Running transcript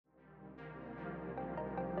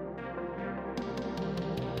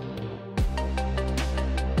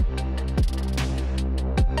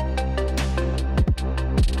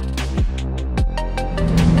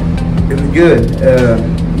good.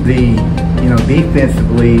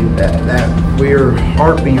 Defensively, that we're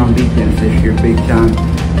harping on defense this year big time.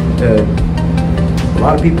 A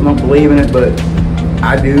lot of people don't believe in it, but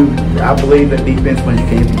I do. I believe that defense wins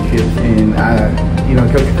championships, and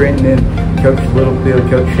Coach Crenton, Coach Littlefield,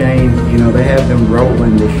 Coach Shane, they have them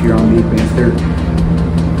rolling this year on defense.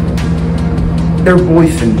 They're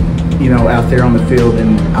voicing, out there on the field,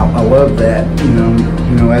 and I love that.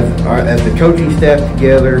 As the coaching staff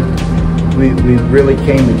together, we really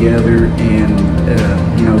came together, and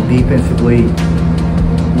defensively,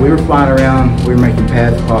 we were flying around. We were making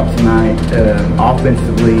pass pops tonight.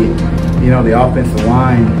 Offensively, the offensive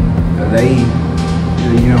line, they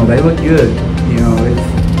look good.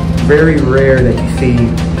 It's very rare that you see,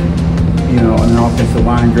 an offensive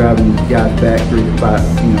line driving guys back 3 to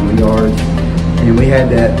 5, yards. And we had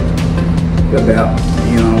that about,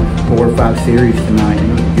 4 or 5 series tonight. It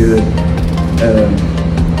was good.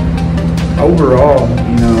 Overall,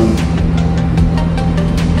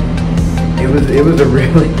 it was a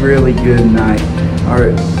really, really good night.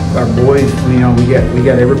 Our boys, we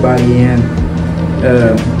got everybody in.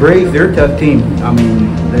 Briggs, they're a tough team. I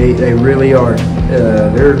mean, they really are.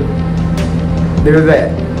 They're that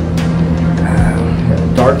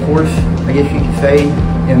dark horse, I guess you could say,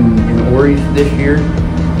 in Ori's this year.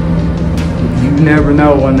 You never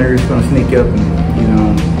know when they're just going to sneak up,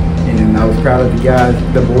 and I was proud of the guys,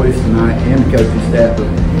 the boys tonight, and the coaching staff of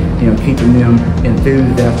keeping them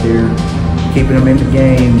enthused out there, keeping them in the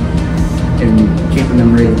game, and keeping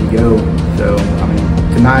them ready to go. So I mean,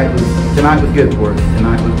 tonight was good for us.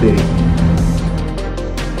 Tonight was big.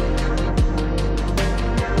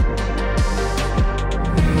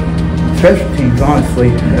 Special teams, honestly,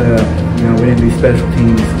 we didn't do special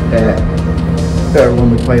teams when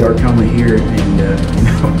we played Arcoma here, and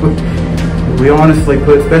we honestly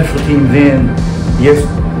put special teams in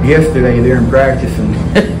yesterday during practice, and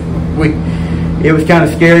it was kind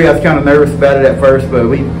of scary. I was kind of nervous about it at first, but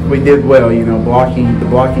we did well. The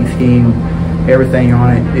blocking scheme, everything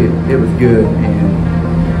on it was good, and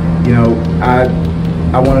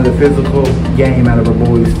I wanted a physical game out of our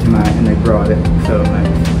boys tonight, and they brought it. So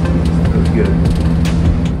it was good.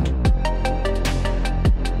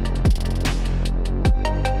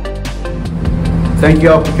 Thank you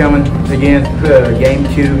all for coming again. Game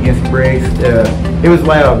 2 against Briggs. It was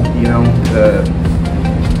loud,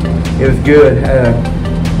 it was good.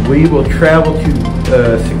 We will travel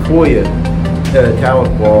to Sequoia,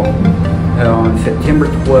 Tahlequah, on September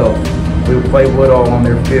 12th. We will play Woodall on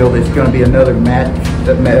their field. It's going to be another match,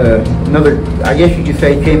 another, I guess you could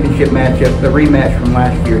say, championship matchup, the rematch from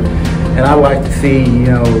last year. And I like to see,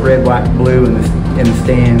 red, white, and blue in the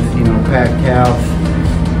stands, packed house.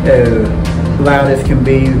 Loud as can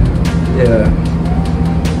be.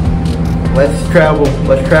 Let's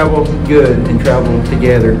travel good and travel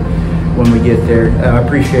together when we get there. I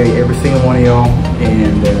appreciate every single one of y'all,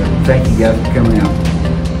 and thank you guys for coming out.